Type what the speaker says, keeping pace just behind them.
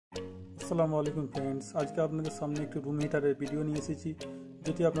আসসালামু আলাইকুম ফ্রেন্ডস, আজকে আপনাদের সামনে একটি রুম হিটারের ভিডিও নিয়ে এসেছি,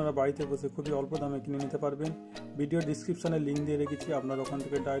 যেটি আপনারা বাড়িতে বসে খুবই অল্প দামে কিনে নিতে পারবেন। ভিডিও ডিসক্রিপশনে লিঙ্ক দিয়ে রেখেছি, আপনারা ওখান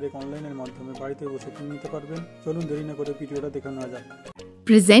থেকে ডাইরেক্ট অনলাইনের মাধ্যমে বাড়িতে বসে কিনে নিতে পারবেন। চলুন দেরি না করে ভিডিওটা দেখে নেওয়া যাক।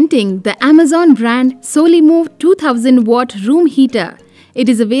 Presenting the Amazon brand Solimo 2000 watt room heater. It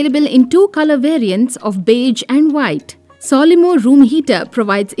is available in two color variants of beige and white. Solimo room heater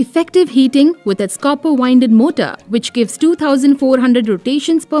provides effective heating with its copper winded motor, which gives 2400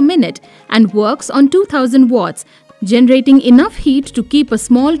 rotations per minute and works on 2000 watts, generating enough heat to keep a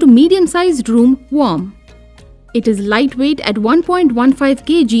small to medium sized room warm. It is lightweight at 1.15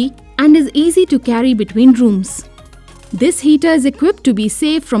 kg and is easy to carry between rooms. This heater is equipped to be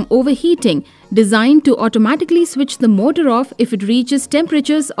safe from overheating, designed to automatically switch the motor off if it reaches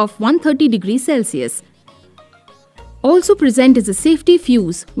temperatures of 130 degrees Celsius. Also present is a safety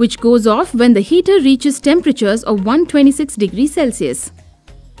fuse, which goes off when the heater reaches temperatures of 126 degrees Celsius.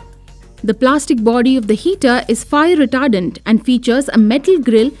 The plastic body of the heater is fire retardant and features a metal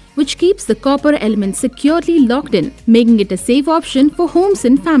grill which keeps the copper elements securely locked in, making it a safe option for homes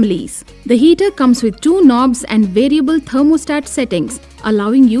and families. The heater comes with two knobs and variable thermostat settings,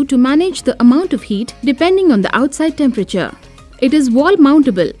 allowing you to manage the amount of heat depending on the outside temperature. It is wall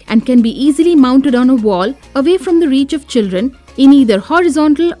mountable and can be easily mounted on a wall away from the reach of children in either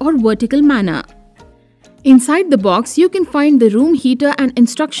horizontal or vertical manner. Inside the box, you can find the room heater and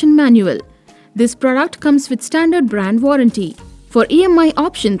instruction manual. This product comes with standard brand warranty. For EMI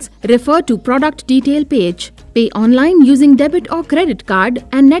options, refer to product detail page. Pay online using debit or credit card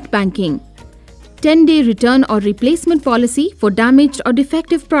and net banking. 10-day return or replacement policy for damaged or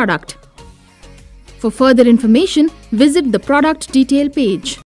defective product. For further information, visit the product detail page.